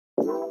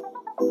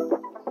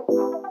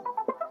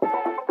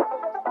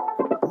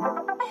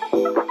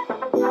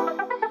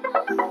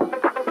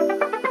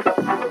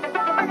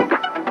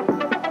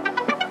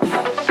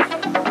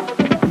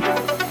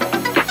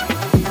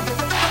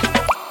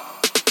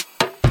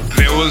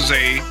was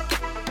a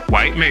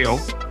white male.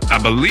 I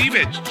believe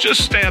had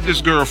just stabbed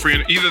his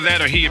girlfriend. Either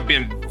that or he had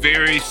been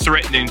very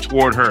threatening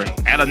toward her.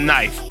 Had a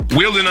knife,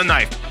 wielding a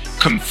knife.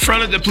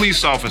 Confronted the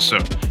police officer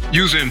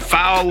using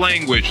foul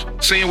language,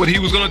 saying what he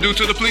was going to do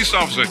to the police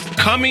officer.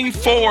 Coming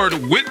forward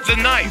with the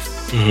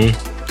knife.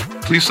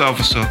 Mm-hmm. Police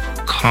officer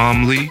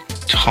calmly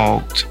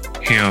talked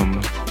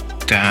him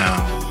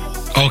down.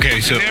 Okay,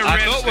 so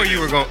I thought where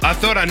you were going. I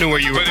thought I knew where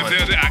you were going.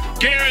 But I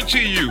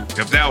guarantee you,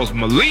 if that was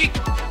Malik,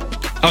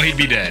 he'd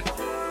be dead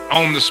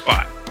on the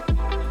spot.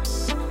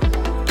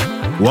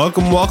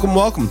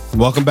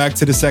 Welcome back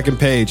to the second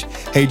page.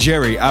 Hey,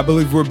 Jerry, I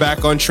believe we're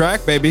back on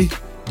track, baby.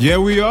 Yeah,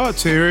 we are,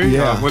 Terry.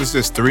 Yeah. What is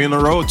this, 3 in a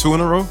row, 2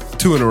 in a row?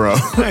 2 in a row.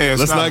 Hey,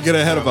 Let's not get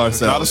ahead of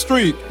ourselves. Not a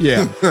street.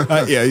 Yeah.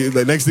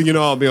 The next thing you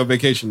know, I'll be on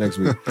vacation next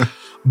week.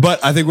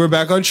 But I think we're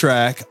back on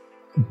track.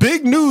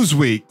 Big news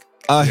week.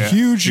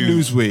 Huge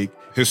news week.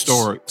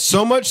 Historic.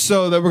 So much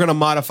so that we're going to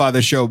modify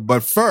the show.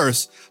 But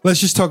first,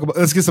 let's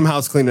get some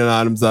house cleaning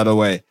items out of the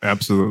way.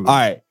 Absolutely. All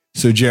right.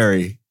 So,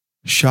 Jerry,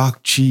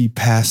 Shock G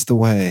passed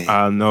away.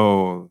 I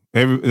know.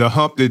 The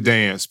Humpty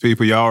Dance,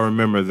 people, y'all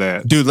remember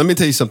that. Dude, let me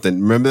tell you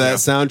something. Remember that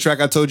soundtrack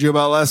I told you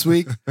about last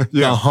week?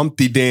 The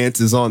Humpty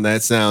Dance is on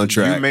that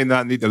soundtrack. You may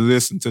not need to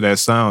listen to that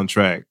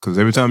soundtrack because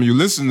every time you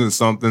listen to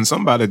something,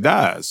 somebody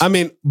dies. I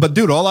mean, but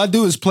dude, all I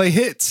do is play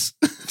hits.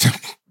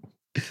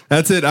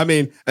 That's it. I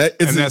mean, and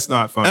that's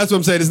not fun. That's what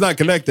I'm saying. It's not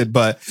connected,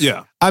 but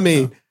I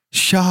mean,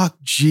 Shock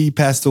G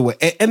passed away.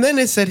 And then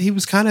it said he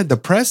was kind of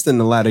depressed in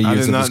the latter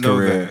years of his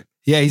career. That.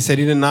 Yeah, he said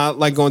he did not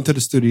like going to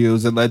the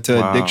studios. It led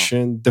to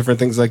addiction, different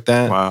things like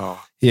that. Wow.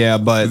 Yeah,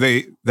 but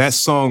that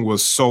song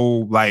was so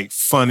like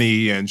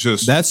funny and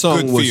just that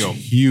song good was feel.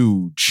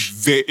 Huge.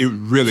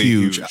 Really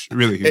huge.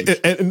 Really huge.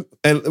 And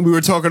we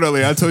were talking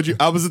earlier. I told you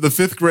I was in the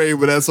 5th grade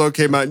when that song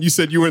came out, and you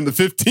said you were in the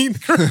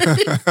 15th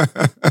grade.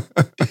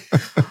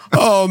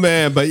 Oh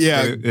man, but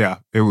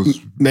it was.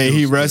 May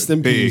he rest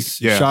in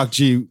peace. Yeah. Shock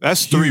G.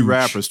 That's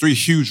three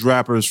huge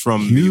rappers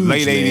from the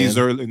late 80s,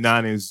 early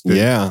 90s.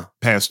 That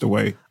passed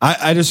away.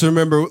 I just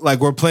remember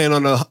like we're playing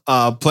on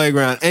the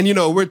playground, and you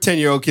know we're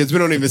 10-year-old kids. We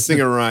don't even sing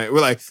it right.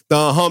 We're like,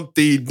 the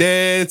Humpty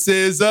Dance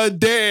is a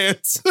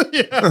dance.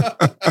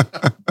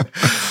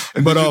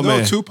 But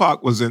man,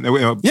 Tupac was in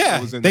there.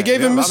 They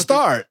gave him a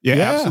start.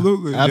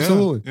 Absolutely.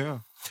 Yeah.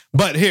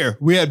 But here,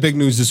 we had big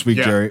news this week,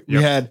 Jerry.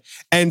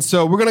 And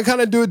so we're going to kind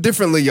of do it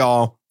differently,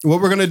 y'all.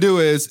 What we're going to do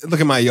is, look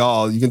at my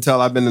y'all. You can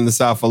tell I've been in the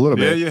South a little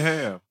bit. Yeah, you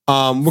have.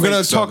 We're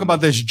going to talk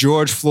about this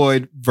George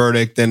Floyd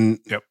verdict and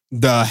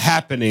the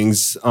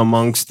happenings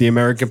amongst the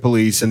American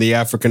police and the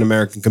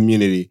African-American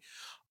community.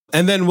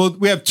 And then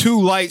we have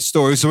 2 light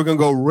stories. So we're going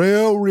to go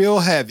real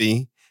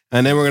heavy,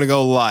 and then we're going to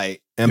go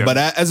light. But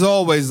as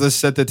always, let's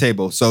set the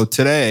table. So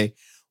today,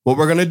 what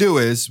we're going to do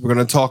is we're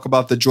going to talk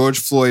about the George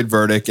Floyd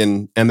verdict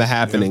and the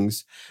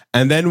happenings.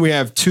 And then we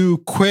have 2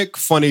 quick,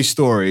 funny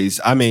stories.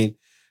 I mean,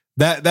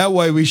 that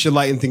way we should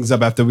lighten things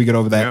up after we get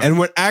over that. And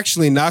we're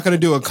actually not going to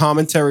do a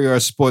commentary or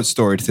a sports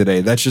story today.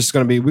 That's just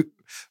going to be...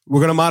 We're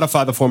going to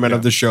modify the format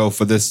of the show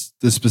for this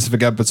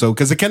specific episode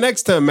because it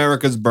connects to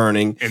America's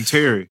Burning. And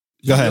Terry,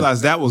 you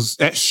realize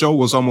that show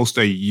was almost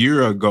a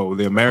year ago,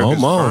 the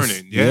America's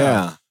Burning.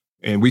 Yeah.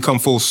 And we come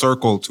full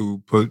circle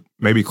to put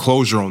maybe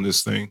closure on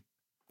this thing.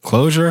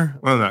 Closure?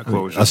 Well, not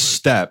closure. A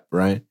step,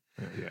 right?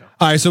 Yeah.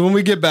 All right, so when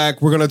we get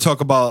back, we're going to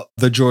talk about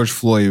the George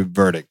Floyd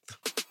verdict.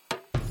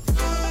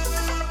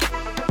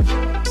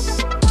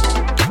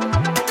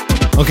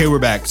 Okay, we're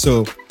back.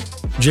 So,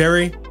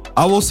 Jerry,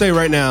 I will say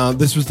right now,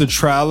 this was the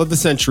trial of the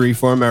century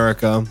for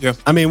America. Yeah.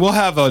 I mean, we'll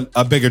have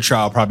a bigger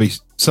trial probably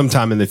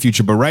sometime in the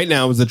future, but right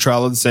now it was the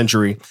trial of the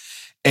century.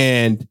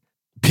 And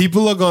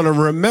people are going to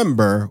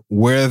remember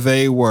where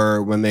they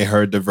were when they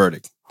heard the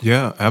verdict.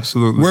 Yeah,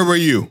 absolutely. Where were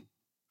you?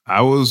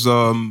 I was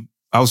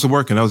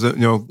working. I was at,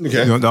 in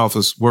the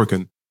office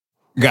working.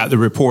 Got the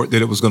report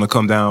that it was going to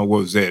come down. What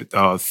was it?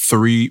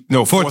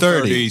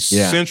 4:30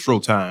 Central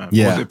Time.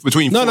 Yeah, was it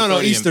between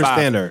Eastern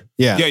Standard.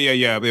 Yeah.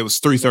 It was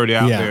 3:30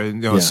 out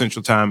there.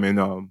 Central Time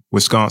in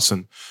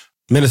Wisconsin,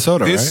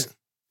 Minnesota, right?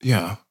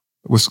 Yeah,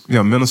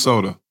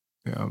 Minnesota.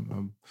 Yeah.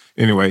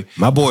 Anyway,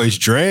 my boy's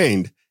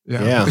drained.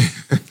 Yeah.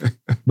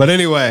 But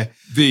anyway,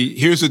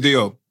 here's the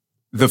deal.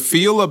 The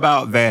feel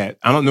about that.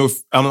 I don't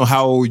know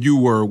how old you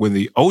were when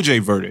the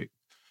OJ verdict.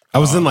 I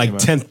was in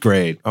 10th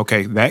grade.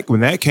 Okay, when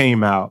that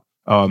came out.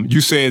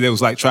 You said it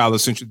was like trial of the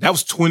century. That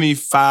was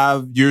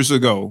 25 years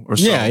ago or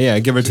so. Yeah,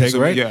 give or take,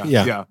 right?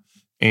 Yeah.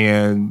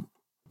 And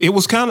it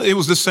was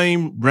the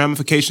same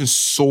ramifications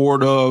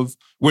sort of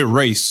with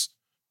race.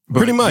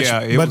 Pretty much,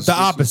 but the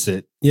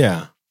opposite.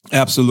 Yeah.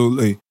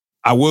 Absolutely.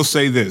 I will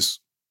say this.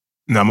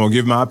 Now I'm going to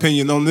give my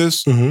opinion on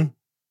this. Mm-hmm.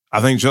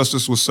 I think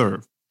justice was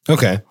served.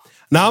 Okay.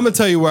 Now I'm going to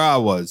tell you where I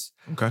was.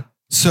 Okay.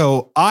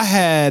 So I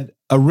had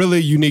a really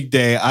unique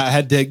day. I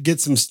had to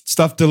get some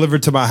stuff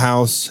delivered to my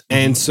house. Mm-hmm.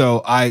 And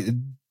so I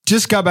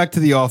just got back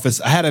to the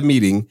office. I had a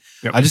meeting.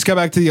 Yep. I just got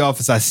back to the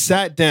office. I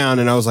sat down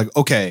and I was like,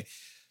 okay,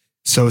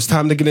 so it's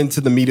time to get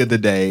into the meat of the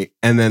day.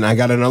 And then I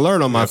got an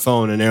alert on my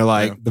phone and they're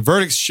like, the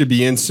verdicts should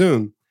be in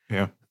soon.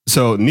 Yeah.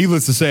 So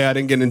needless to say, I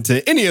didn't get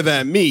into any of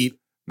that meat.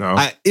 No.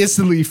 I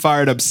instantly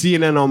fired up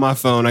CNN on my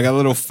phone. I got a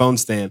little phone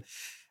stand.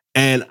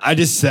 And I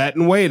just sat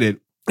and waited.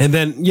 And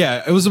then,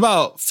 yeah, it was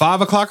about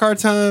 5 o'clock our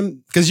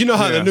time. Because you know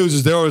how the news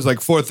is, they're always like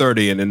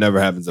 4:30 and it never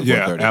happens at 4:30.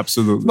 Yeah,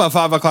 absolutely. It's about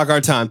 5 o'clock our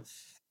time.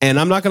 And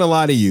I'm not going to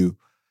lie to you.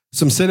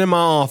 So I'm sitting in my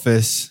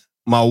office.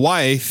 My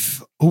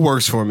wife, who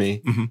works for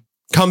me,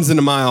 comes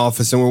into my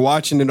office and we're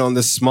watching it on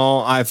this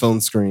small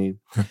iPhone screen.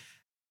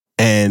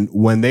 And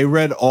when they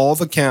read all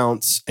the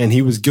counts and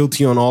he was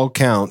guilty on all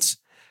counts,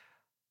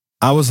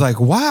 I was like,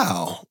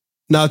 wow.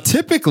 Now,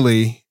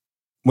 typically,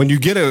 when you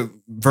get a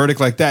verdict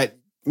like that,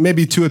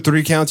 maybe 2 or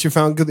 3 counts you're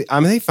found guilty. I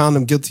mean, they found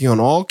him guilty on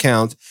all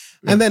counts.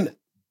 And then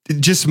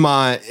just in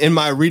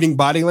my reading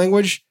body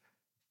language,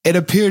 it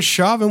appears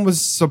Chauvin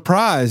was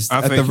surprised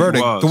at the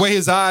verdict. The way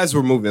his eyes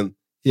were moving.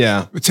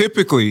 Yeah.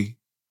 Typically,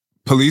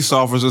 police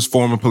officers,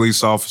 former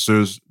police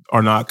officers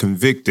are not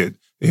convicted.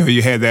 You know,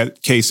 you had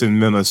that case in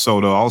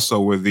Minnesota also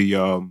with the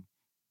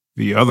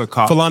other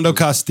cop. Philando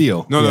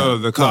Castile. No,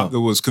 the cop that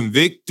was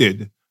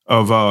convicted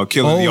of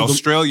killing the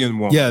Australian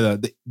woman. Yeah,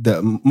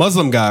 the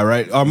Muslim guy,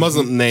 right? Or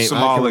Muslim name.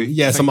 Somali.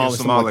 Yeah, Somali.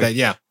 Something like that,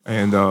 yeah.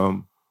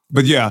 And,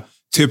 but yeah,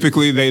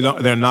 typically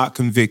they're not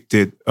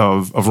convicted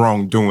of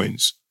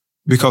wrongdoings.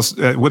 Because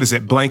what is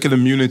it? Blanket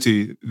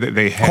immunity that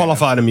they have.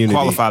 Qualified immunity.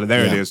 Qualified.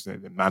 There it is.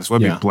 It might as well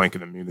be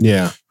blanket immunity.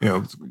 Yeah. You know,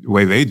 the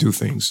way they do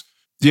things.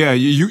 Yeah.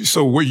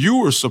 So you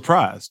were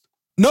surprised.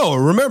 No,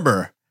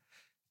 remember,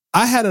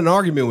 I had an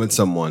argument with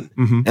someone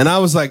and I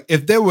was like,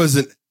 if there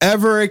was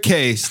ever a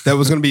case that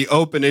was going to be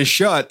open and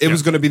shut, it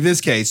was going to be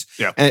this case.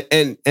 Yeah.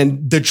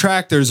 And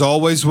detractors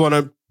always want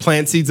to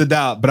plant seeds of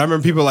doubt. But I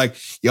remember people like,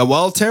 yeah,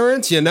 well,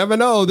 Terrence, you never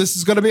know. This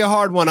is going to be a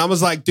hard one. I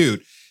was like,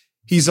 dude,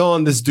 he's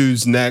on this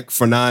dude's neck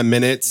for 9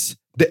 minutes.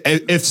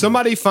 If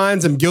somebody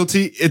finds him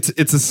guilty, it's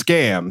a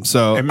scam.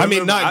 So,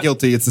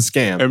 guilty, it's a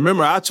scam. And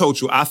remember, I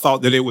told you, I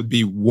thought that it would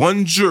be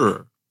one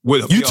juror.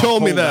 You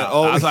told me that.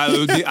 Oh.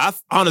 I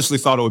honestly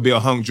thought it would be a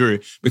hung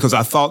jury because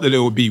I thought that it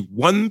would be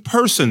one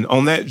person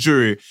on that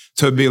jury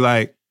to be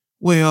like,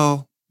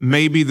 well,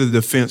 maybe the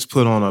defense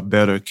put on a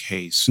better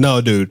case.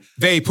 No, dude.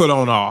 They put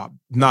on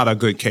not a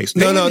good case.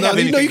 No,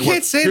 you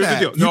can't say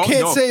that. You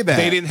can't say that.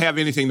 They didn't have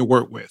anything to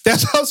work with.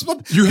 That's what I was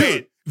supposed to. You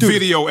had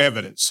video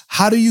evidence.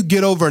 How do you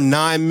get over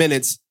 9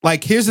 minutes?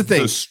 Like, here's the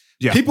thing.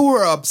 People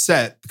were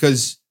upset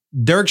because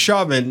Derek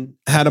Chauvin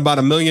had about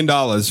 $1 million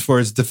for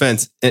his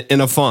defense in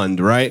a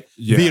fund, right?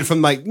 Yeah. Be it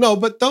from like, no,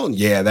 but don't,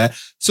 that.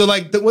 So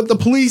like what the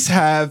police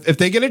have, if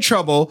they get in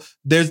trouble,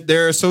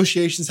 their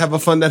associations have a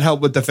fund that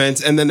help with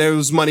defense, and then there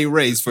was money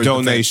raised for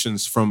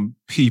donations from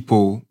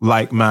people,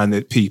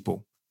 like-minded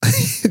people.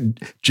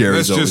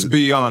 Let's just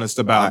be honest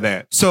about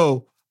that.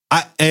 So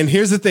and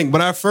here's the thing.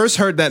 When I first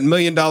heard that $1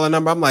 million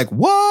number, I'm like,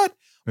 what?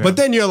 Yeah. But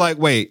then you're like,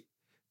 wait,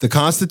 the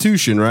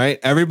Constitution, right?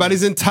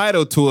 Everybody's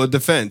entitled to a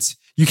defense.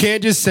 You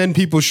can't just send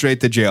people straight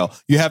to jail.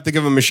 You have to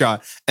give them a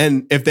shot.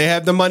 And if they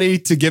have the money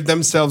to give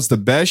themselves the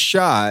best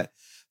shot,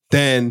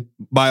 then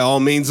by all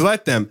means,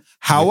 let them.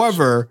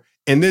 However,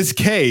 in this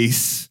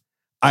case,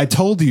 I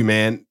told you,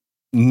 man,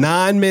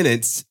 9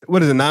 minutes.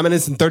 What is it? 9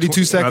 minutes and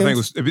 32 seconds? I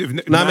think it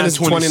was 9 minutes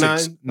 29?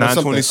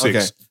 9:26.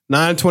 Okay.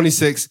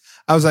 9:26.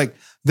 I was like,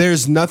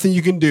 there's nothing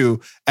you can do.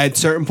 At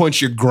certain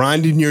points, you're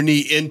grinding your knee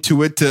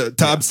into it to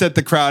upset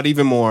the crowd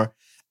even more.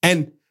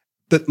 And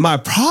my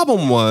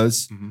problem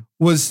was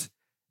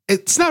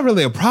it's not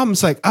really a problem.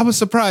 It's like, I was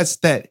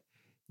surprised that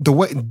the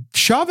way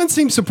Chauvin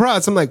seemed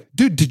surprised. I'm like,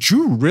 dude, did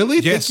you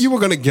really think you were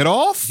going to get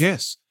off?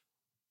 Yes.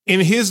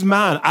 In his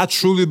mind, I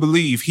truly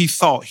believe he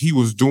thought he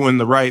was doing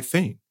the right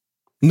thing.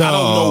 No, I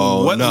don't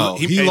know what. No.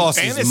 He lost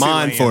his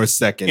mind for a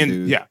second,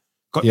 dude.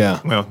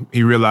 Yeah. Well,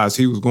 he realized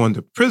he was going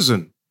to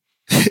prison.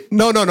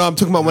 No. I'm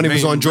talking about when he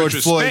was on George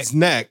Floyd's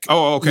neck.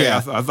 Oh, okay. Yeah.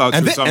 I thought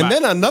you were talking about. And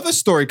then another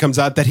story comes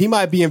out that he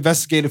might be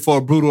investigated for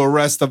a brutal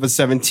arrest of a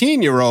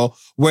 17-year-old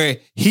where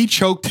he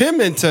choked him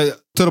to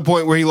the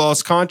point where he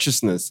lost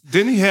consciousness.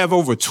 Didn't he have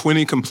over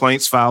 20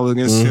 complaints filed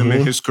against him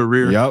in his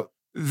career? Yep.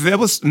 There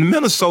was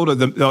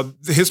Minnesota,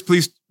 his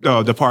police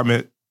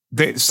department,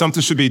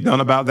 something should be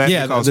done about that.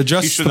 Yeah, the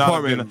Justice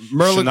Department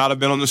should not have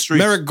been on the street.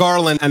 Merrick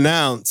Garland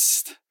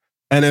announced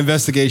an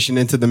investigation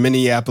into the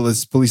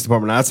Minneapolis Police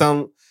Department. I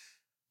sound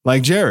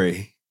like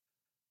Jerry.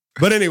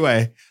 But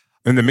anyway.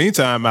 In the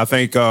meantime, I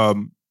think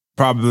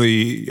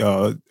probably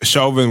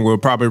Chauvin will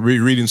probably be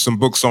reading some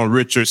books on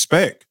Richard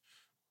Speck.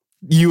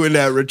 You and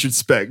that Richard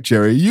Speck,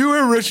 Jerry. You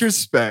and Richard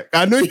Speck.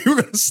 I knew you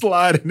were going to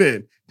slide it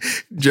in.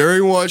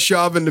 Jerry wants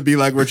Chauvin to be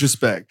like Richard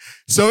Speck.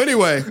 So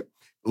anyway,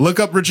 look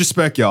up Richard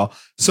Speck, y'all.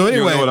 So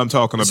anyway. You know what I'm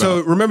talking about.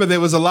 So remember, there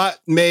was a lot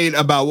made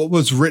about what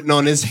was written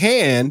on his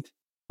hand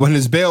when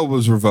his bail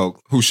was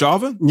revoked. Who,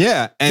 Chauvin?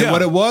 Yeah. And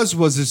what it was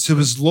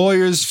his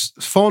lawyer's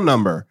phone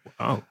number.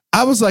 Oh.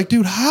 I was like,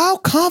 dude, how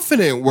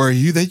confident were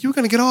you that you were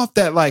going to get off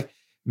that? Like,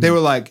 they were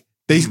like,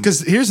 because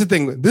here's the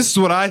thing. This is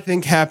what I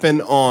think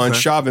happened on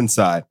Chauvin's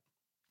side.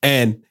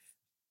 And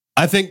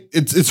I think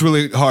it's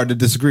really hard to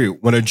disagree.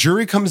 When a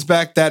jury comes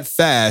back that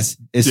fast,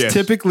 it's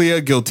typically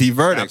a guilty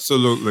verdict.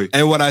 Absolutely.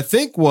 And what I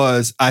think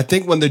when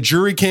the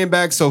jury came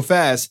back so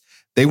fast,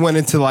 they went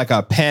into like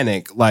a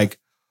panic, like,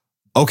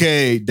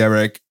 okay,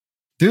 Derek,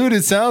 dude,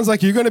 it sounds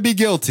like you're going to be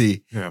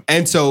guilty. Yeah.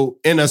 And so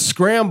in a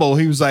scramble,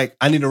 he was like,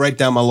 I need to write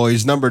down my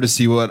lawyer's number to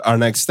see what our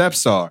next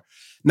steps are.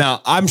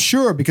 Now, I'm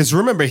sure, because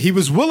remember, he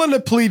was willing to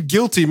plead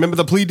guilty. Remember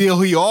the plea deal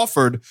he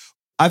offered?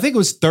 I think it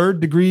was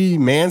 3rd-degree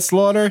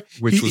manslaughter.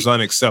 Which was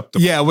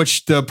unacceptable. Yeah,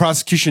 which the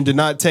prosecution did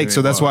not take.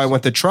 So that's why I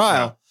went to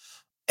trial.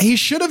 Yeah. He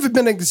should have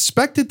been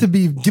expected to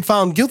be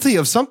found guilty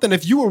of something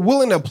if you were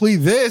willing to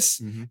plead this.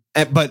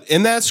 Mm-hmm. But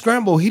in that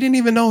scramble, he didn't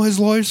even know his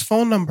lawyer's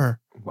phone number.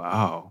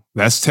 Wow.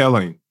 That's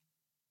telling.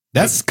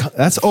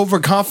 That's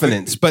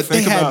overconfidence. But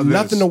they had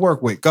nothing to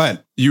work with. Go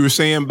ahead. You were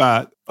saying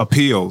about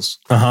appeals.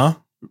 Uh-huh.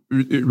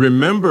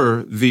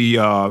 Remember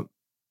the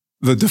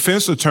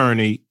defense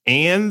attorney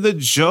and the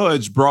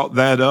judge brought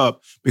that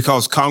up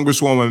because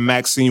Congresswoman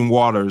Maxine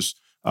Waters,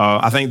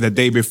 I think the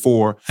day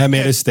before, had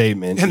made a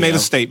statement. Made a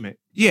statement.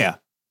 Yeah.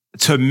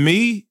 To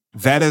me,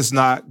 that is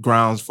not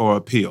grounds for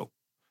appeal.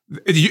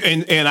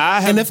 And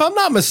if I'm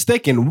not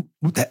mistaken,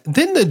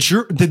 did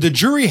the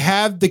jury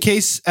have the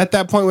case at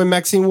that point when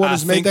Maxine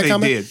Waters made that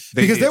comment?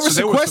 Because they were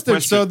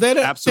sequestered, so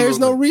there's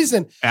no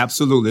reason.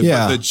 Absolutely.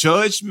 Yeah. But the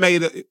judge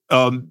made it,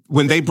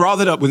 when they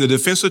brought it up, when the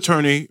defense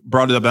attorney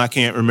brought it up, and I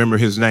can't remember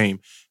his name,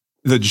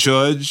 the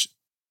judge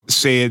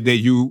said that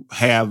you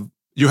have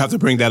to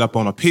bring that up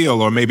on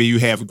appeal, or maybe you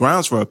have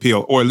grounds for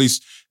appeal, or at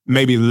least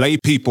maybe lay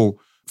people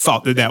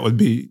thought that would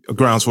be a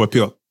grounds for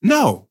appeal.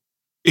 No.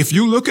 If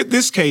you look at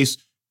this case,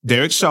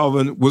 Derek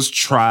Chauvin was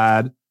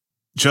tried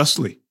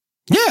justly.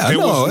 Yeah, there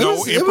was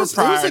no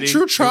impropriety. It was a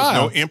true trial.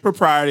 There was no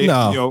impropriety.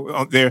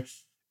 No. There.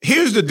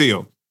 Here's the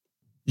deal: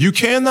 you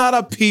cannot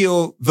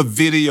appeal the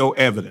video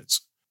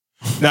evidence.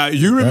 Now,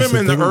 you remember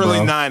in the early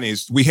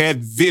 '90s, we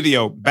had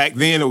video. Back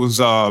then, it was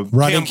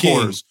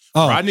camcorders.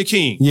 Rodney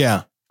King.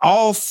 Yeah.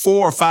 All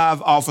 4 or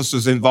 5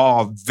 officers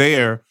involved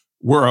there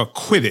were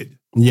acquitted.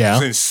 Yeah. It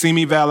was in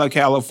Simi Valley,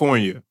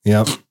 California.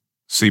 Yep.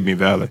 Simi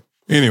Valley.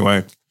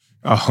 Anyway.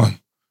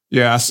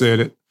 Yeah, I said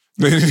it.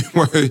 But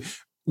anyway,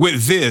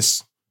 with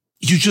this,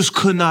 you just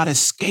could not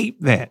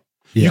escape that.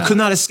 Yeah. You could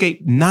not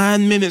escape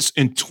 9 minutes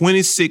and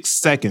 26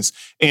 seconds.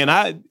 And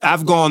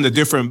I've gone to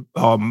different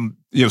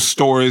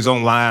stories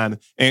online,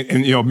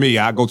 and me,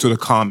 I go to the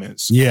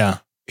comments. Yeah.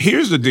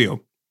 Here's the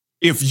deal.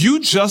 If you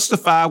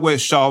justify what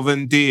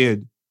Chauvin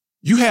did,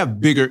 you have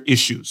bigger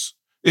issues.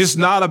 It's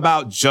not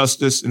about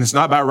justice, and it's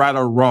not about right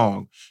or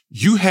wrong.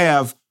 You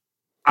have,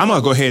 I'm going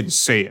to go ahead and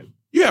say it,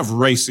 you have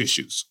race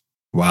issues.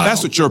 Wow.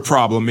 That's what your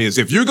problem is.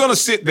 If you're going to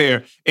sit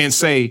there and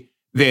say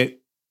that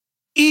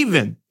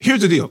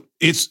here's the deal.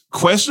 It's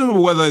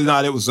questionable whether or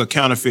not it was a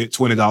counterfeit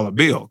 $20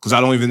 bill, because I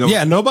don't even know.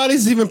 Yeah,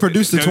 nobody's even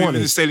produced the 20.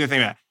 Even say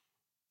anything about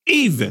it.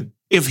 Even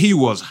if he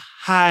was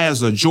high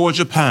as a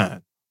Georgia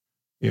pine.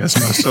 Yes,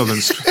 my southern.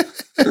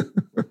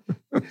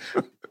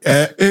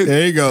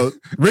 There you go.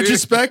 Richard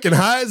Speck and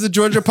high as a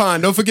Georgia pine.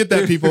 Don't forget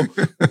that, people.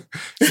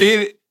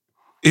 It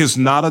is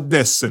not a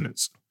death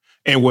sentence.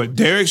 And what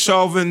Derek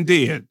Chauvin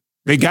did,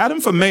 they got him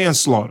for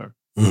manslaughter.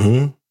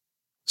 Mm-hmm.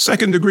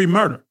 2nd-degree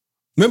murder.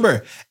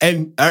 Remember,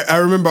 and I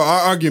remember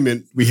our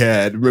argument we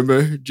had.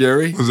 Remember,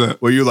 Jerry? What was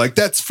that? Where you're like,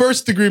 that's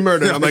 1st-degree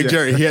murder. And I'm like,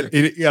 Jerry, he had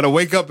to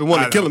wake up and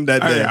want to kill him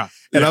that day.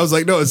 And I was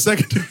like, no, it's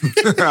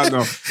 2nd. I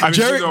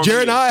know.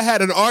 Jerry and I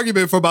had an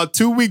argument for about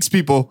 2 weeks,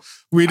 people.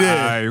 We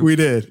did. We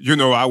did.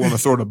 I want to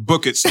throw the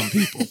book at some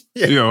people.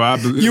 Yeah.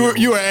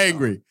 You were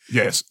angry.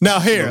 Yes. Now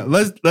here,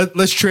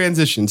 let's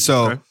transition.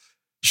 So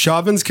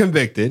Chauvin's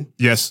convicted.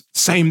 Yes.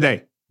 Same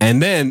day. And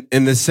then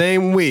in the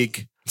same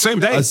week, same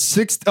day,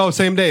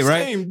 same day,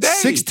 right? Same day.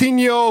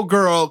 16-year-old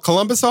girl,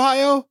 Columbus,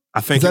 Ohio.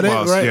 I think is that it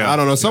was, right? Yeah. I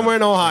don't know, somewhere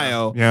in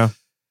Ohio. Yeah,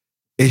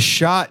 is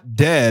shot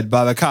dead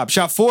by the cop.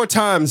 Shot 4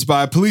 times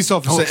by a police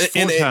officer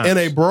in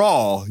a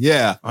brawl.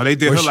 Yeah. Oh, they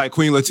did her like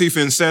Queen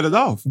Latifah and set it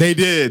off. They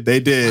did.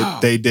 Wow.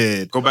 They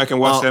did. Go back and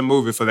watch that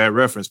movie for that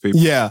reference, people.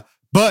 Yeah.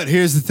 But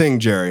here's the thing,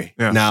 Jerry.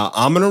 Yeah. Now,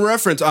 I'm going to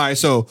reference. All right,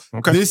 so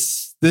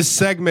this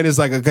segment is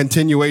like a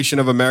continuation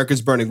of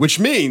America's Burning, which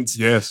means,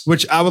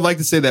 which I would like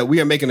to say that we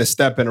are making a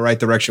step in the right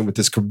direction with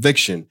this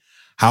conviction.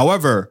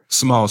 However,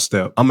 small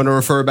step. I'm going to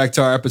refer back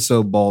to our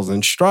episode, Balls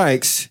and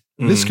Strikes.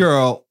 This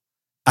girl,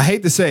 I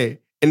hate to say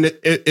it, and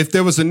if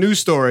there was a news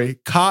story,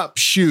 cop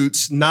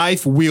shoots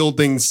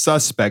knife-wielding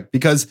suspect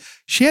because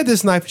she had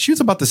this knife. She was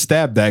about to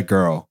stab that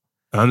girl.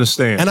 I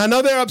understand. And I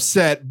know they're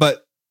upset,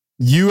 but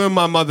you and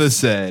my mother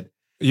said,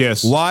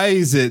 yes. Why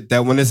is it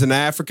that when it's an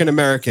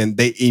African-American,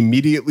 they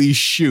immediately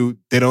shoot,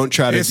 they don't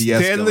try to de-escalate?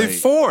 It's deadly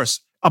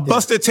force. A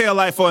busted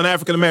taillight for an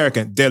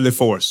African-American, deadly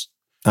force.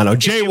 I know.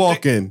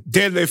 Jaywalking.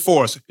 Deadly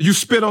force. You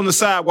spit on the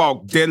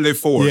sidewalk, deadly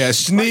force. Yeah,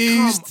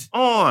 sneezed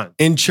come on.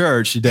 In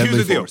church,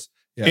 deadly force.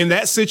 Yeah. In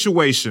that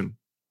situation,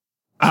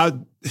 I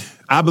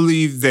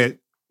believe that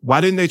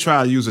why didn't they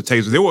try to use a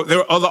taser? There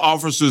were other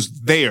officers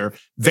there.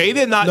 They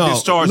did not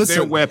discharge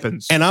their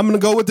weapons. And I'm going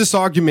to go with this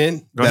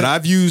argument that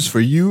I've used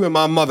for you and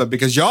my mother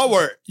because y'all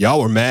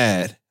were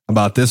mad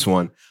about this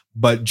one.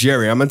 But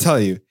Jerry, I'm going to tell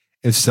you,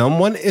 if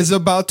someone is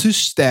about to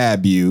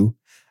stab you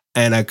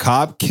and a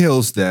cop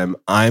kills them,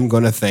 I'm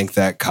going to thank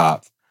that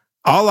cop.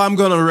 All I'm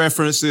going to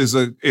reference is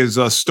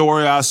a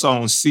story I saw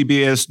on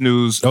CBS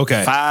News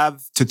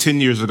 5 to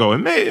 10 years ago.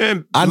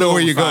 And I know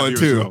where you're going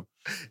too.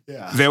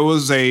 Yeah. There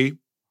was a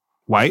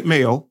white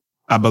male,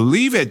 I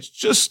believe, had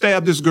just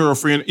stabbed his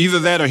girlfriend. Either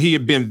that or he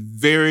had been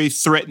very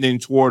threatening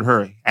toward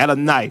her. Had a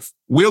knife,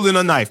 wielding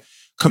a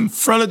knife,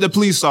 confronted the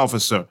police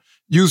officer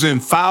using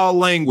foul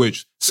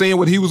language, saying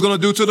what he was going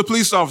to do to the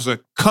police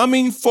officer,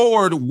 coming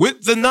forward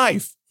with the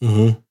knife.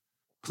 Mm-hmm.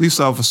 Police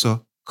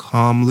officer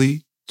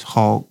calmly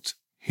talked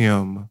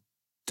him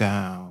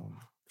down.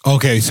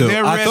 Okay, so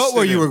I thought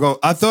where you were going.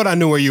 I thought I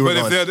knew where you were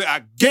going. But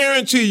I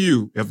guarantee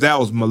you, if that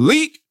was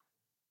Malik,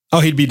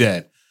 he'd be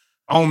dead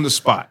on the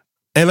spot.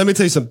 And let me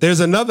tell you something. There's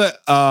another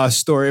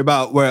story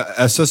about where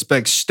a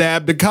suspect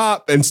stabbed a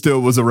cop and still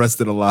was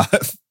arrested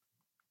alive.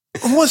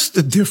 What's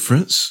the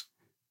difference?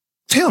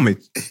 Tell me,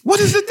 what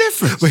is the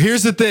difference? But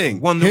here's the thing.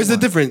 Here's the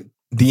difference.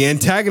 The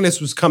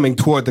antagonist was coming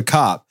toward the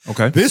cop.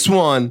 Okay. This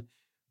one.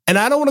 And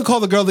I don't want to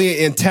call the girl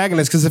the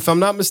antagonist because if I'm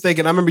not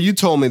mistaken, I remember you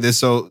told me this,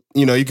 so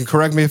you can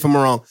correct me if I'm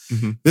wrong.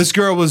 Mm-hmm. This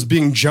girl was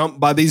being jumped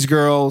by these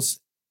girls,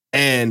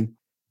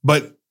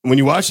 but when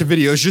you watch the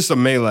video, it's just a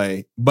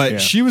melee. But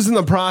she was in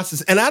the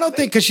process, and I don't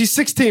think because she's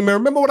 16. Man,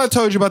 remember what I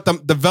told you about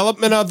the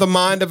development of the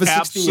mind of a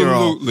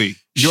 16-year-old? Absolutely,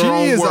 she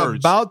is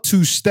about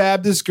to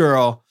stab this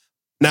girl.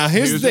 Now,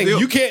 here's the thing.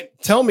 You can't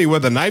tell me where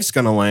the knife's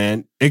going to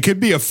land. It could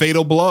be a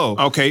fatal blow.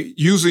 Okay,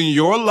 using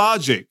your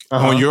logic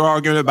on your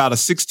argument about a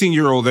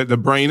 16-year-old that the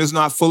brain is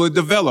not fully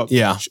developed.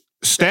 Yeah.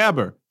 Stab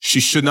her. She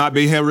should not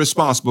be held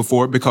responsible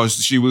for it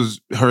because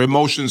her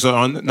emotions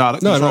are not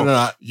controlled.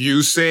 No.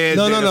 You said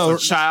if a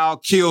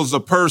child kills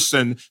a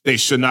person, they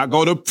should not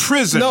go to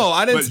prison. No,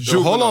 I didn't.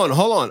 Hold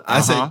on.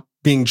 I said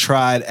being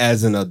tried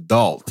as an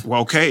adult.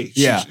 Well, okay.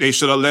 Yeah. They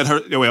should have let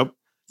her. Well,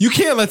 you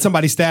can't let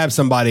somebody stab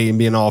somebody and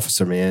be an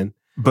officer, man.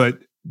 But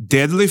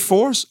deadly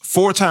force,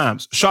 4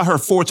 times. Shot her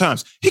 4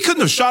 times. He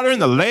couldn't have shot her in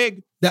the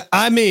leg.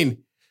 I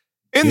mean.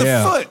 In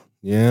the foot.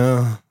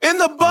 Yeah. In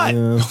the butt.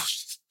 Yeah.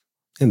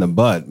 In the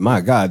butt. My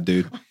God,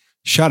 dude.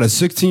 Shot a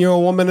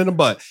 16-year-old woman in the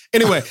butt.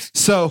 Anyway,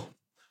 so.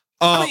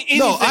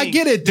 No, I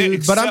get it,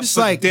 dude. But I'm just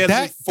like,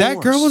 that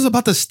girl was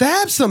about to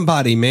stab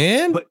somebody,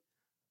 man. But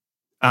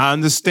I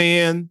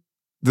understand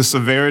the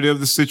severity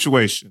of the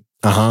situation.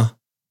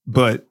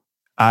 But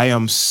I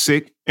am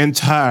sick and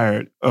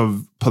tired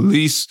of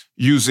police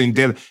using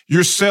deadly.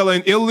 You're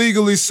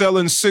illegally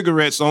selling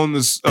cigarettes on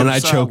the and I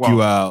choke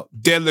you out.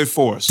 Deadly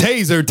force.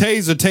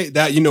 Taser.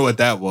 That, you know what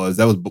that was?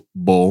 That was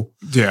bull.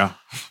 Yeah.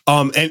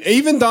 And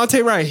even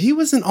Dante Ryan, he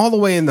wasn't all the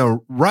way in the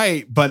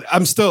right, but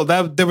I'm still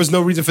there was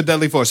no reason for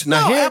deadly force.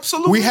 Now here,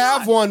 absolutely we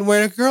have one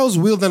where a girl's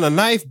wielding a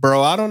knife,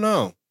 bro. I don't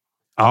know.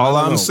 All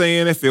I'm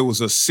saying, if it was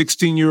a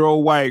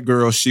 16-year-old white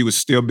girl, she would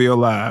still be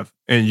alive.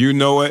 And you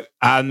know it.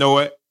 I know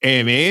it.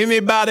 And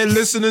anybody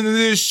listening to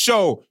this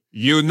show,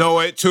 you know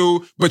it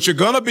too. But you're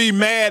going to be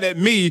mad at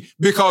me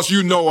because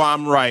you know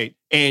I'm right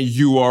and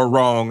you are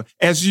wrong,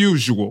 as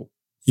usual.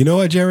 You know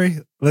what, Jerry?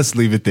 Let's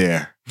leave it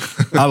there.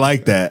 I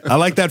like that. I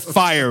like that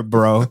fire,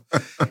 bro.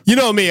 You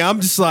know me. I'm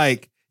just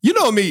like, you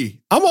know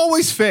me. I'm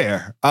always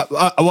fair.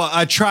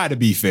 I try to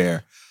be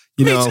fair.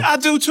 You know, I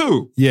do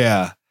too.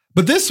 Yeah.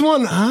 But this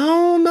one, I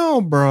don't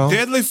know, bro.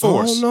 Deadly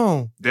force. I don't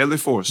know. Deadly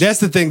force. That's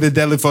the thing, the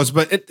deadly force.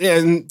 But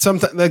and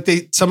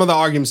sometimes, some of the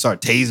arguments are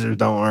tasers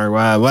don't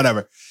work,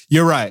 whatever.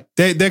 You're right.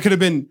 There could have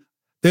been.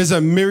 There's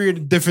a myriad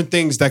of different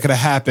things that could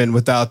have happened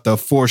without the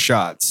 4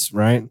 shots,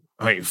 right?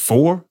 Wait,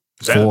 4?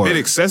 Is that a bit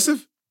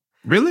excessive?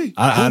 Really?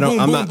 I've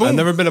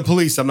never been a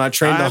police. I'm not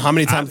trained on how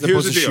many times they're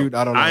supposed to shoot.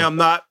 I don't know. I am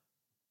not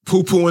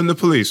poo-pooing the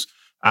police.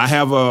 I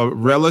have a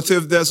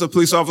relative that's a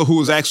police officer who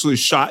was actually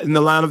shot in the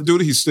line of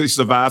duty. He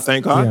survived,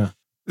 thank God. Yeah.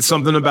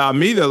 Something about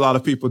me that a lot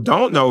of people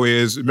don't know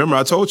is, remember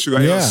I told you,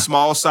 I had a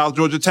small South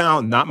Georgia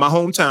town, not my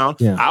hometown.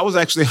 Yeah. I was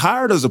actually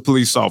hired as a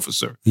police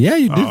officer. Yeah,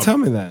 you did tell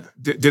me that.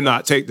 Did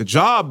not take the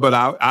job, but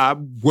I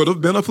would have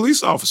been a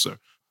police officer.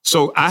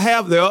 So I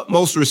have the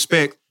utmost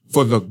respect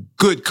for the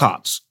good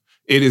cops.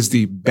 It is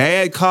the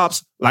bad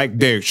cops like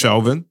Derek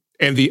Chauvin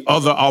and the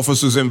other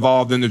officers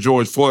involved in the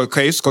George Floyd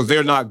case, because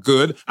they're not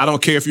good. I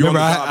don't care if you're on the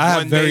job I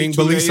have varying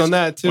beliefs on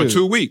that too. Or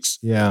 2 weeks.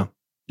 Yeah.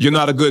 You're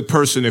not a good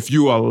person if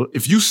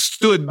you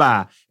stood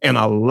by and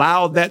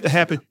allowed that to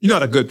happen. You're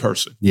not a good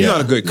person. Yeah. You're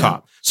not a good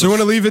cop. So we're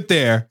going to leave it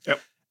there.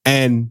 Yep.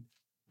 And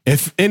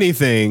if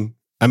anything,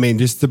 I mean,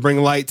 just to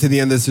bring light to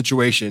the end of the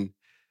situation,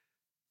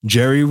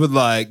 Jerry would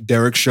like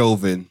Derek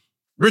Chauvin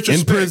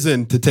in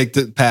prison to take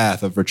the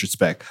path of Richard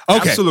Speck.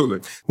 Okay. Absolutely.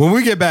 When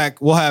we get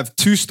back, we'll have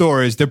 2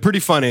 stories. They're pretty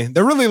funny.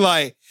 They're really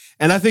light,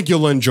 and I think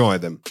you'll enjoy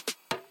them.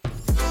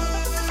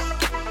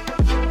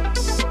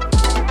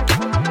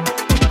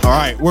 All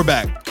right, we're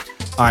back.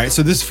 All right,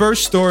 so this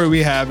first story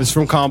we have is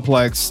from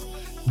Complex.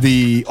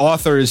 The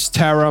author is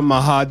Tara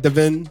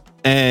Mahadevan,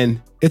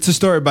 and it's a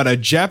story about a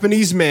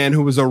Japanese man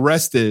who was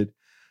arrested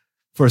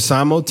for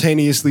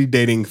simultaneously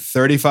dating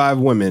 35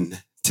 women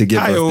to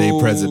get birthday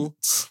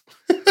presents.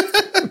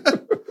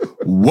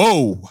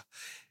 Whoa.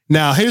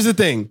 Now, here's the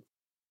thing.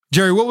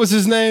 Jerry, what was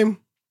his name?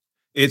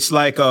 It's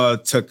like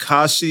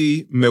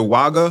Takashi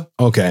Miwaga.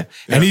 Okay.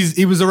 Yeah. And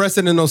he was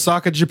arrested in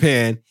Osaka,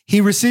 Japan.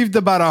 He received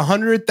about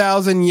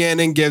 100,000 yen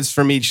in gifts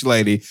from each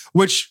lady,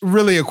 which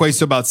really equates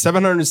to about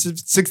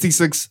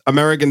 766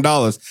 American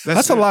dollars.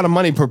 That's a lot of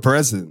money per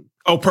present.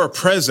 Oh, per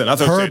present. I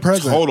thought per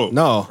present. Total.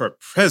 No. Per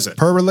present.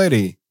 Per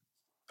lady.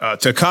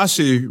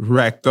 Takashi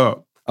racked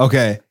up.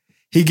 Okay.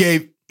 He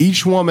gave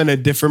each woman a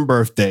different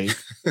birthday.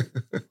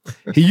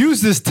 He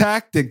used this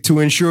tactic to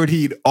ensure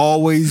he'd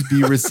always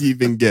be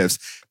receiving gifts.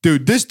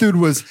 Dude,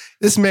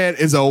 this man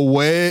is a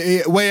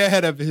way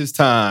ahead of his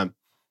time.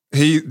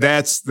 He's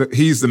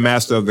the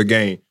master of the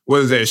game.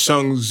 What is that?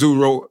 Sun Tzu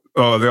wrote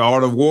The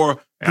Art of War?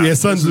 Yeah,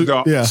 Sun Tzu.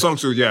 Sun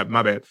Tzu, yeah,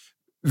 my bad.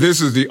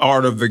 This is the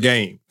art of the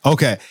game.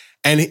 Okay.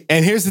 And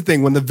here's the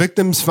thing. When the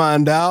victims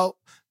find out,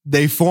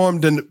 they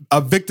formed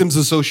a victims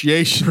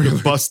association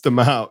to bust them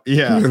out.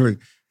 Yeah. Really?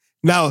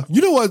 Now,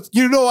 you know what?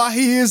 You know why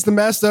he is the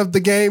master of the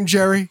game,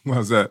 Jerry?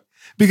 Why's that?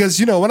 Because,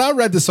 when I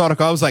read this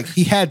article, I was like,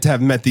 he had to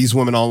have met these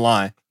women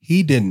online.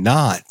 He did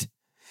not.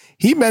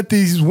 He met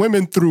these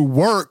women through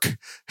work.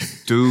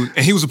 Dude,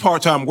 and he was a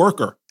part-time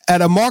worker.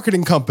 At a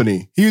marketing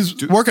company. He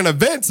was working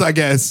events, I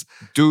guess.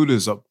 Dude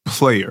is a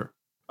player.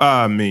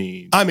 I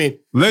mean,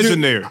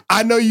 legendary. Dude,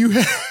 I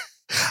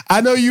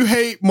know you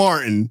hate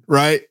Martin,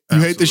 right? You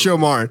hate the show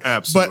Martin.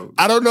 Absolutely.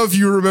 But I don't know if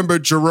you remember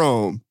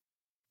Jerome.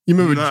 You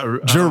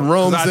remember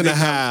Jerome's in the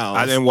house.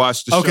 I didn't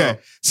watch the show. Okay.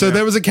 So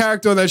there was a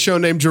character on that show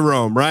named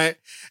Jerome, right?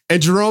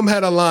 And Jerome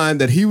had a line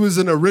that he was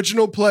an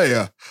original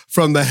player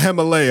from the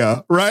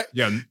Himalaya, right?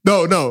 Yeah.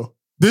 No.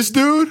 This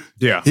dude,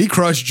 he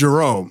crushed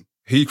Jerome.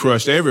 He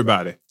crushed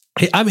everybody.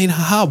 I mean,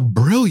 how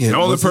brilliant.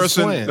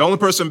 The only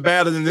person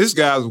better than this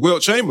guy is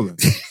Wilt Chamberlain.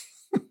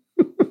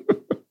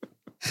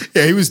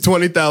 Yeah, he was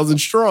 20,000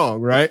 strong,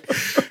 right?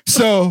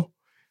 So,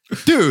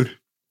 dude,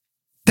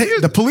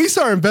 the police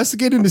are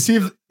investigating to see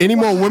if any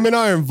more women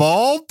are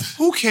involved.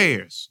 Who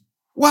cares?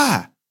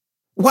 Why?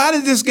 Why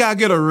did this guy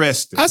get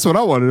arrested? That's what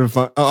I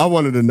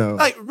wanted to know.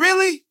 Like,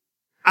 really?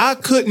 I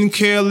couldn't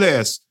care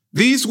less.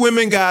 These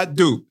women got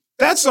duped.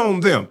 That's on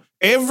them.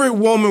 Every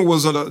woman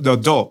was an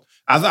adult.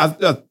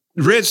 I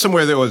read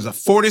somewhere there was a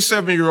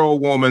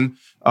 47-year-old woman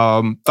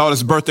thought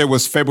his birthday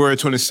was February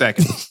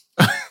 22nd.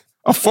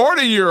 A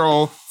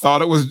 40-year-old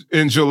thought it was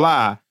in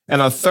July,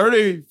 and a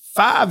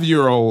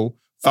 35-year-old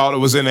thought it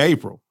was in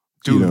April.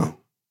 Dude,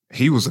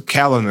 he was a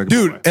calendar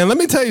dude. boy. And let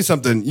me tell you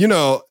something.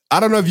 I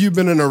don't know if you've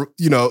been in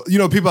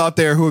people out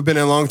there who have been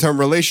in long-term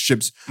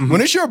relationships. Mm-hmm. When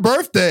it's your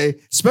birthday,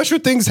 special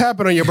things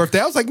happen on your birthday.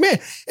 I was like, man,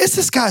 it's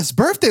this guy's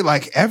birthday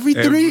like every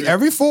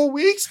 4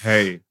 weeks.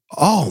 Hey.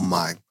 Oh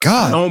my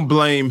God. Don't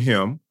blame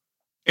him.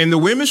 And the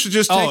women should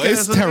just take it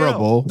as a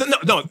terrible.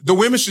 No, the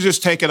women should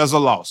just take it as a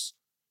loss.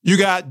 You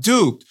got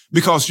duped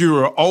because you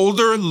were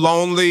older,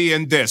 lonely,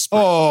 and desperate.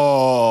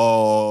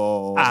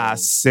 Oh. I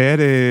said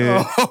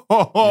it.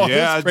 Oh,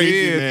 yeah, it's crazy,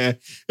 I did. Man.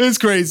 It's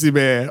crazy,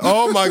 man.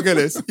 Oh, my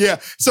goodness. Yeah.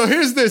 So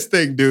here's this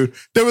thing, dude.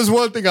 There was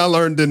one thing I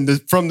learned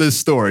from this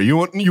story. You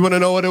want to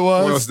know what it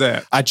was? What was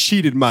that? I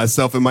cheated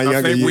myself in my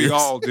younger years. We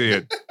all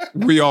did.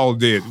 We all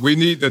did. We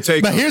need to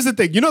take But here's the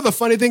thing. The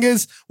funny thing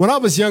is, when I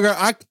was younger,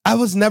 I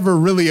was never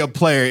really a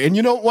player. And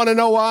you don't want to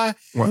know why?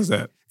 What's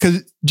that?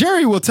 Because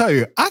Jerry will tell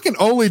you, I can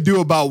only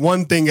do about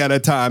one thing at a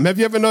time. Have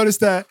you ever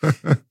noticed that?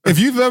 If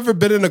you've ever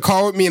been in a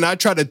car with me and I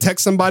tried to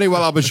text somebody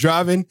while I was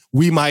driving,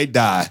 we might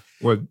die.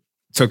 Well,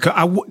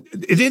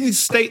 it didn't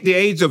state the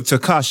age of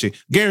Takashi.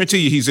 Guarantee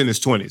you he's in his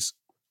 20s.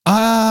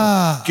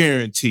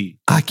 Guarantee.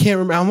 I can't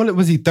remember.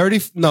 Was he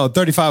 30? No,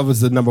 35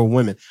 was the number of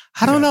women.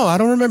 I don't know. I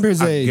don't remember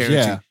his age.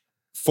 Yeah.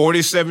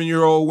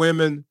 47-year-old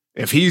women.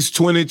 If he's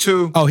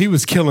 22. Oh, he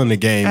was killing the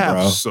game, bro.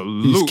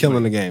 Absolutely. He's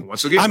killing the game.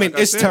 Once again,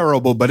 it's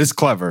terrible, but it's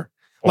clever.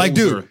 Older, like,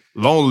 dude.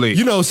 Lonely.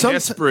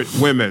 Desperate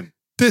women.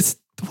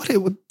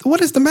 What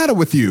is the matter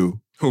with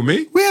you? Who,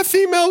 me? We have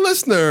female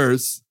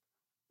listeners.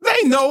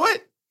 They know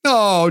it.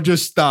 No,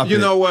 just stop it. You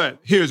know what?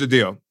 Here's the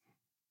deal.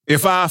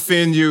 If I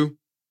offend you,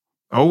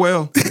 oh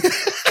well.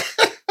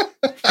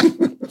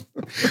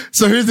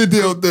 So here's the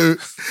deal, dude.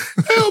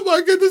 Oh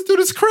my goodness, dude,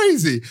 it's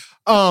crazy.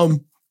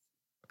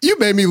 You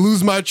made me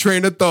lose my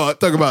train of thought.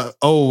 Talk about,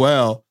 oh,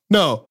 well.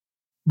 No.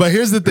 But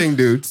here's the thing,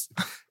 dudes.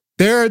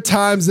 There are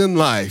times in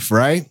life,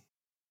 right,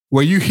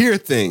 where you hear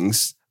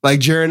things, like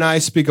Jerry and I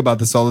speak about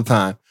this all the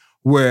time,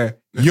 where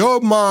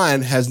your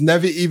mind has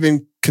never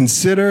even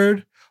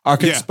considered or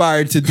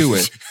conspired to do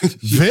it.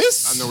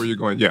 This? I know where you're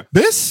going. Yeah.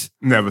 This?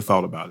 Never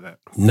thought about that.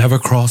 Never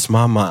crossed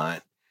my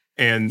mind.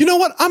 And you know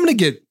what? I'm going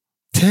to get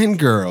 10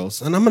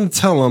 girls, and I'm going to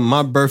tell them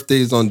my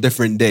birthday is on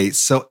different dates.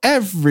 So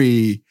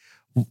every...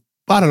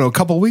 I don't know, a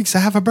couple of weeks, I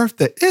have a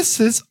birthday.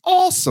 This is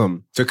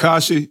awesome.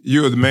 Takashi,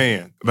 you're the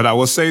man. But I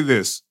will say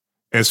this,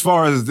 as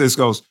far as this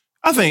goes,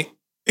 I think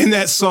in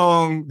that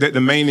song that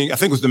I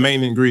think was the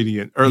main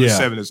ingredient, early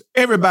 70s,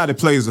 everybody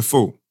plays a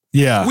fool.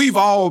 Yeah. We've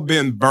all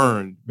been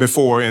burned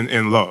before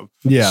in love.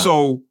 Yeah.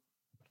 So,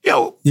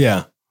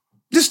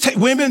 just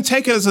women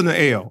take it as an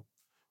L.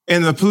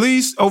 And the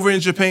police over in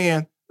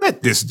Japan,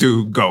 let this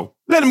dude go.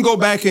 Let him go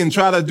back and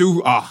try to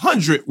do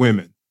 100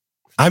 women.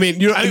 I mean,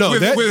 people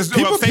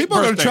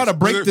are going to try to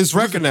break this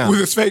record now. With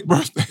his fake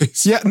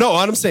birthdays. Yeah, no,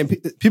 what I'm saying,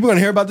 people are going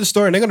to hear about this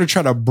story and they're going to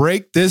try to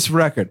break this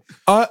record.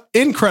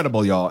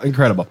 Incredible, y'all.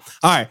 Incredible.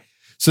 All right.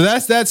 So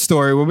that's that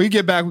story. When we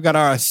get back, we got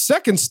our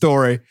second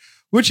story,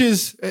 which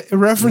is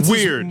references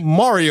weird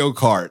Mario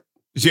Kart.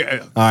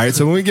 Yeah. All right.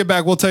 So when we get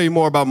back, we'll tell you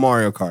more about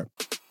Mario Kart.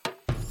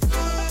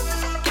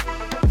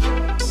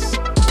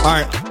 All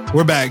right.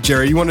 We're back,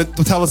 Jerry. You want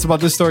to tell us about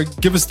this story?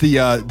 Give us the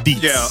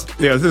deets.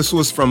 Yeah. This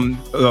was from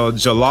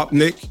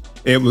Jalopnik.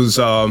 It was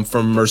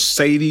from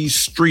Mercedes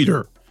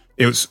Streeter.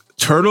 It was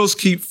turtles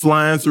keep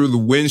flying through the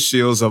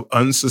windshields of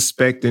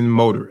unsuspecting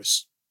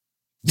motorists.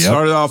 Yep.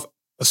 Started off,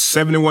 a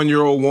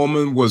 71-year-old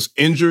woman was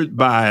injured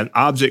by an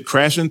object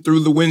crashing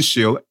through the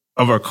windshield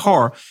of her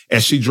car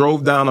as she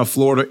drove down a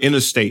Florida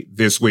interstate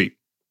this week.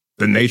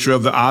 The nature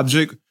of the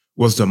object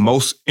was the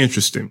most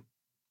interesting.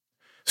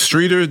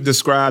 Streeter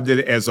described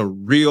it as a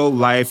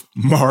real-life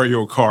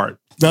Mario Kart.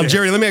 Now,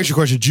 Jerry, let me ask you a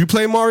question. Did you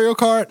play Mario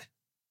Kart?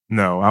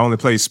 No, I only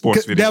play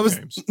sports video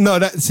games. No,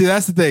 that's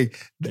the thing.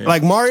 Yeah.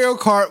 Like Mario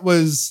Kart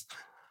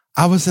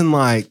I was in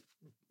like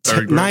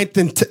 10th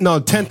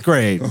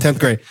grade. 10th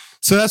grade.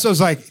 So that's what I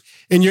was like.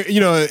 In your,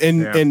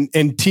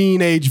 in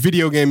teenage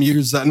video game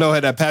years, I know how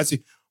that passed you.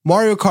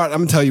 Mario Kart, I'm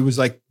gonna tell you, was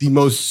like it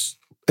was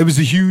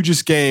the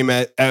hugest game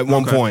at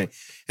one point.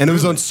 And it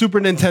was on Super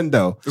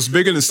Nintendo. It was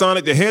bigger than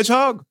Sonic the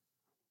Hedgehog?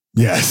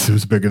 Yes, it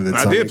was bigger than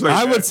Sonic. I did play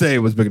that. I would say it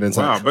was bigger than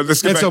Sonic. Wow, but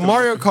let's get and back so to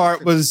Mario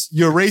Kart was,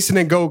 you're racing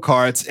in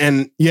go-karts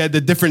and you had the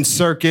different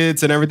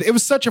circuits and everything. It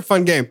was such a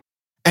fun game.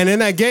 And in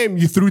that game,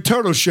 you threw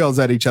turtle shells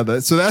at each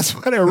other. So that's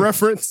why they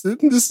referenced it.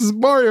 This is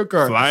Mario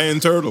Kart. Flying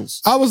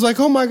turtles. I was like,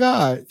 oh my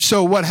God.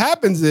 So what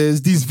happens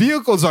is these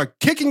vehicles are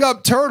kicking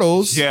up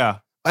turtles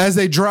as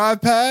they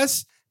drive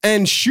past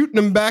and shooting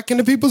them back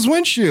into people's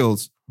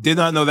windshields. Did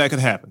not know that could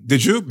happen.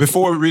 Did you?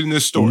 Before reading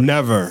this story?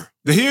 Never.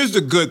 Here's the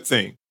good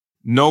thing.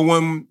 No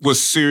one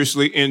was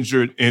seriously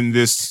injured in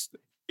this,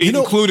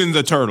 including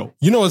the turtle.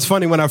 You know what's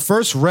funny? When I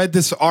first read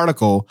this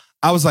article,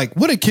 I was like,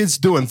 what are kids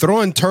doing?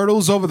 Throwing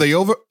turtles over the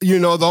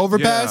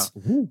overpass?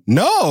 Yeah.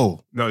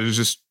 No, it was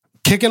just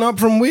kicking up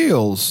from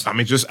wheels. I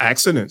mean, just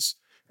accidents.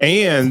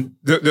 And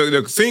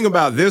the thing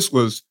about this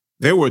was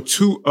there were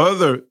two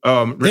other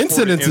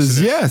incidents.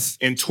 Yes.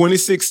 In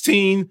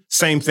 2016,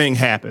 same thing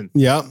happened.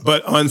 Yeah.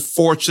 But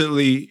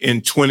unfortunately,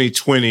 in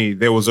 2020,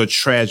 there was a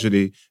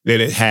tragedy that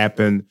had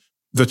happened.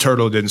 The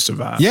turtle didn't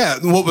survive. Yeah.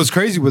 What was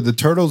crazy was the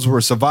turtles were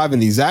surviving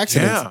these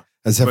accidents. Yeah.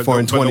 Except for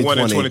in 2020. The one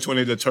in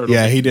 2020, the turtle.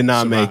 Yeah, he did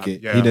not make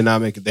it. Yeah. He did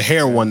not make it. The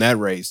hare won that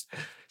race.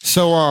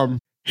 So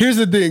here's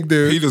the thing,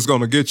 dude. Peter's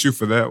gonna get you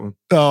for that one.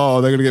 Oh,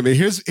 they're gonna get me.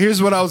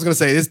 Here's what I was gonna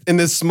say. In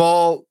this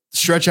small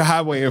stretch of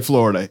highway in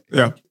Florida.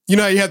 Yeah. You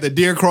know how you have the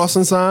deer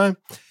crossing sign?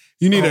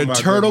 You need a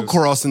turtle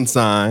crossing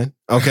sign.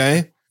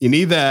 Okay. You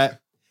need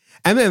that.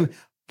 And then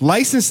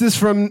license this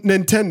from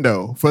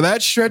Nintendo for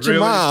that stretch of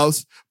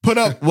miles. Put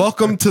up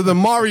 "Welcome to the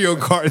Mario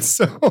Kart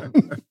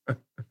Zone."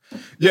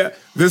 Yeah,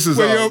 this is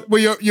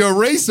where your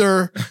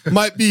racer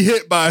might be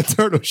hit by a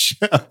turtle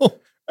shell.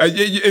 And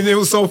it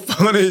was so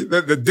funny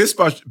that the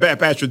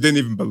dispatcher didn't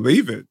even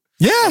believe it.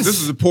 Yes,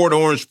 this is a Port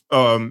Orange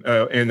in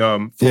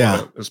Florida.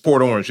 Yeah, it's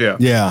Port Orange. Yeah,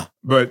 yeah.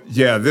 But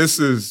yeah, this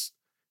is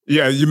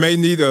you may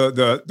need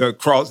the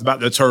cross about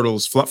the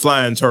turtles,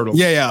 flying turtles.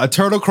 Yeah, a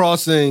turtle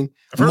crossing,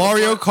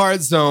 Mario Kart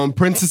Zone,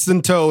 Princess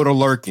and Toad are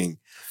lurking.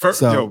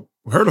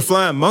 Heard of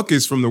flying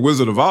monkeys from the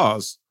Wizard of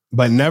Oz.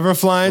 But never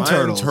flying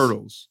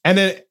turtles. And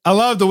then I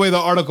love the way the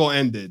article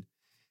ended.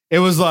 It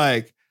was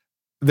like,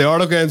 the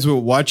article ends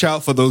with, watch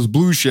out for those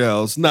blue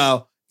shells.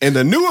 Now, in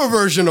the newer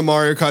version of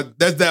Mario Kart,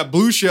 there's that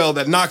blue shell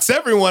that knocks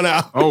everyone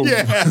out. Oh,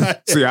 yeah.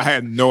 See, I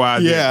had no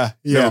idea.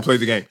 Yeah. Never played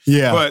the game.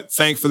 Yeah. But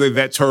thankfully,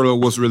 that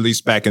turtle was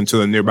released back into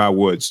the nearby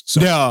woods.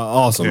 So. Yeah,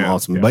 awesome.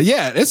 Yeah. But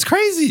yeah, it's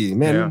crazy,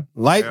 man.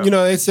 Yeah.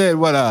 They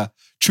said,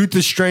 truth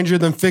is stranger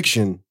than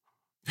fiction.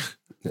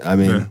 I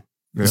mean,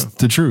 it's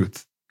the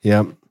truth.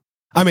 Yeah.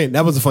 I mean,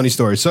 that was a funny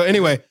story. So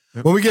anyway,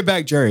 when we get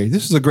back, Jerry,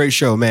 this was a great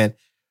show, man.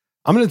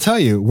 I'm going to tell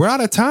you, we're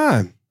out of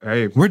time.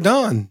 Hey. We're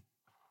done.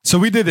 So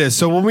we did this.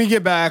 So when we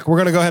get back, we're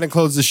going to go ahead and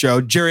close the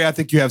show. Jerry, I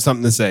think you have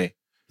something to say.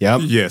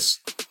 Yep. Yes.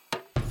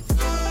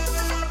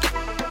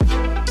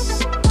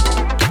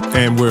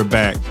 And we're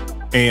back.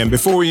 And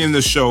before we end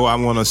the show, I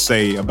want to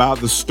say about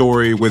the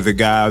story with the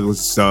guy who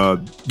was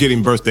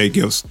getting birthday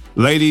gifts.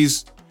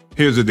 Ladies,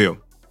 here's the deal.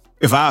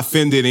 If I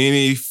offended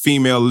any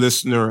female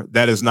listener,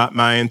 that is not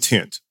my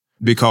intent,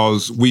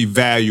 because we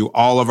value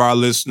all of our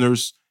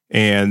listeners,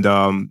 and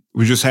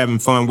we're just having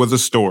fun with the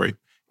story.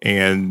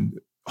 And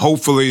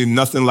hopefully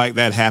nothing like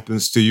that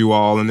happens to you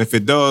all. And if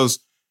it does,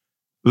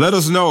 let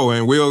us know,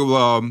 and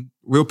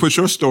we'll put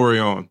your story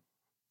on.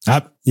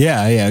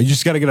 Yeah. You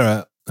just got to get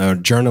a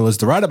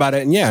journalist to write about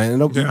it, and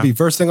it'll be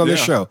first thing on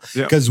this show,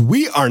 because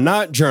we are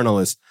not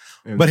journalists.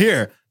 But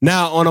here,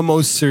 now on a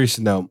most serious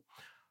note,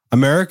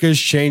 America is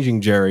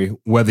changing, Jerry,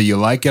 whether you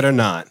like it or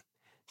not.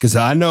 Because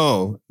I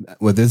know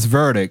with this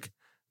verdict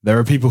There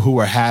were people who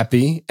were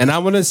happy. And I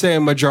want to say a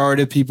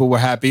majority of people were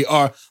happy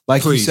or,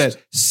 like you said,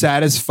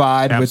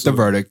 satisfied with the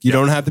verdict. You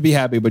don't have to be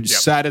happy, but you're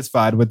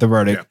satisfied with the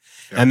verdict.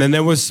 And then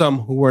there was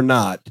some who were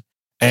not.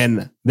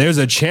 And there's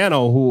a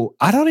channel who,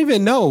 I don't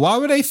even know. Why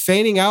were they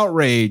feigning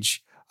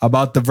outrage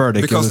about the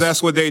verdict? Because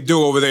that's what they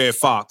do over there at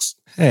Fox.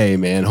 Hey,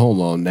 man,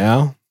 hold on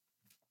now.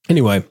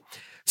 Anyway,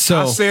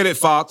 so. I said it,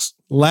 Fox.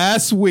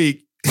 Last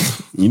week,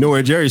 you know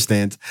where Jerry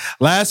stands.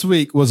 Last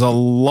week was a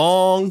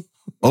long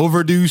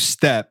overdue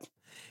step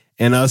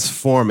in us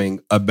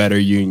forming a better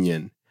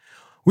union.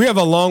 We have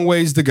a long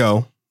ways to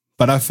go,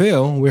 but I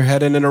feel we're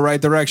heading in the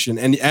right direction.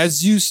 And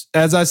as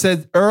I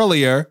said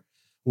earlier,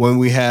 when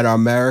we had our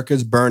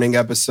America's Burning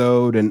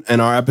episode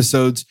and our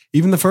episodes,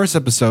 even the first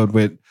episode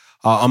with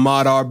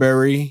Ahmaud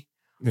Arbery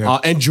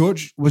and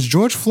George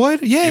Floyd?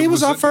 Yeah, it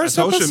was our first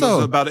episode. It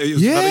was about a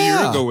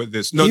year ago with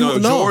this. No,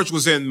 George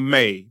was in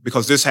May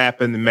because this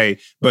happened in May.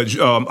 But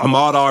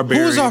Ahmaud Arbery.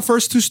 Who was our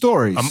first two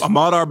stories?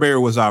 Ahmaud Arbery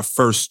was our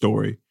first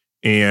story.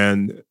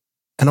 And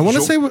I want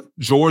to say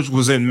George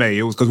was in May.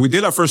 It was because we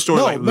did our first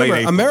story late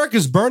April.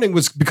 America's Burning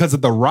was because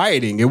of the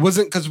rioting. It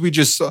wasn't because we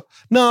just saw.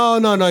 No.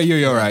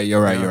 You're right.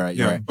 You're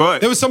right. But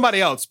there was somebody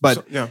else.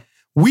 But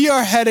we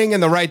are heading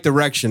in the right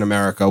direction,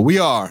 America. We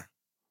are.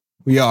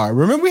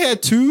 Remember, we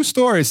had two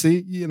stories.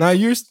 See,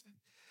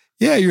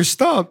 you're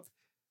stumped.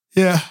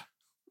 Yeah.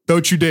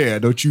 Don't you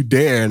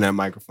dare in that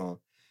microphone.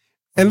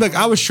 And look,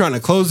 I was trying to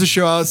close the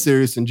show out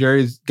serious, and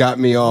Jerry's got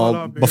me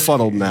all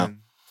befuddled now.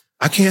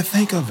 I can't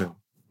think of him.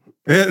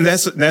 And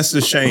that's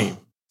the shame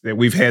that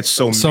we've had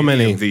so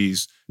many of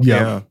these.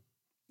 Yeah.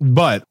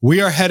 But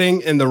we are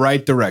heading in the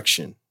right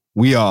direction.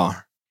 We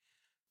are.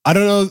 I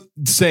don't know,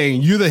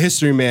 saying, you're the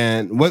history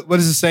man. What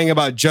is it saying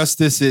about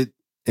justice? It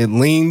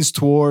leans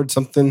toward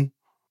something.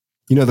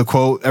 You know the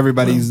quote,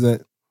 everybody's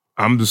that.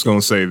 I'm just going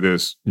to say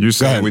this. You're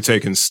saying we're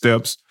taking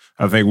steps.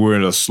 I think we're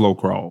in a slow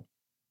crawl.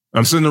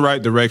 I'm still in the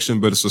right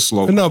direction, but it's a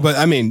slow crawl. No, but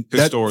I mean,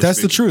 that's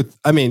the truth.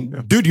 I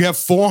mean, dude, you have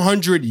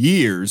 400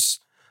 years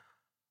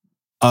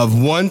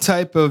of one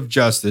type of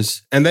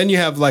justice, and then you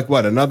have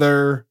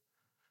another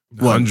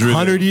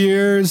 100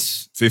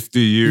 years, 50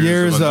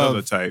 years of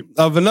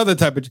another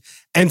type of,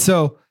 and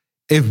so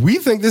if we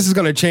think this is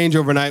going to change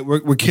overnight,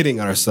 we're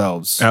kidding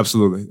ourselves.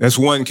 Absolutely, that's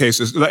one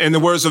case. In the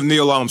words of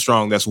Neil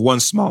Armstrong, that's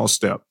one small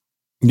step.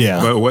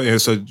 Yeah, but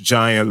it's a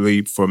giant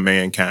leap for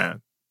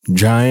mankind.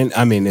 Giant.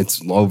 I mean, it's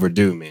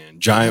overdue, man.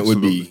 Giant would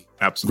be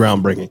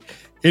groundbreaking.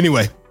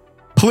 Anyway,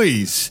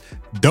 please.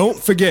 Don't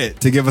forget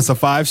to give us a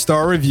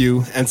 5-star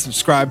review and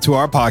subscribe to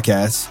our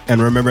podcast.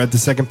 And remember, at the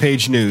Second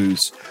Page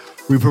News,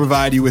 we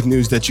provide you with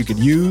news that you could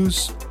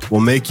use, will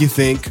make you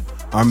think,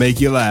 or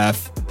make you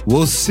laugh.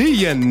 We'll see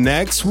you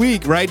next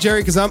week, right,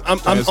 Jerry? Because I'm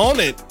on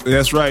it.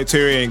 That's right,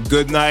 Terry. And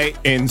good night,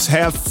 and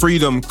have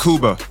freedom,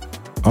 Cuba.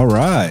 All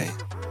right.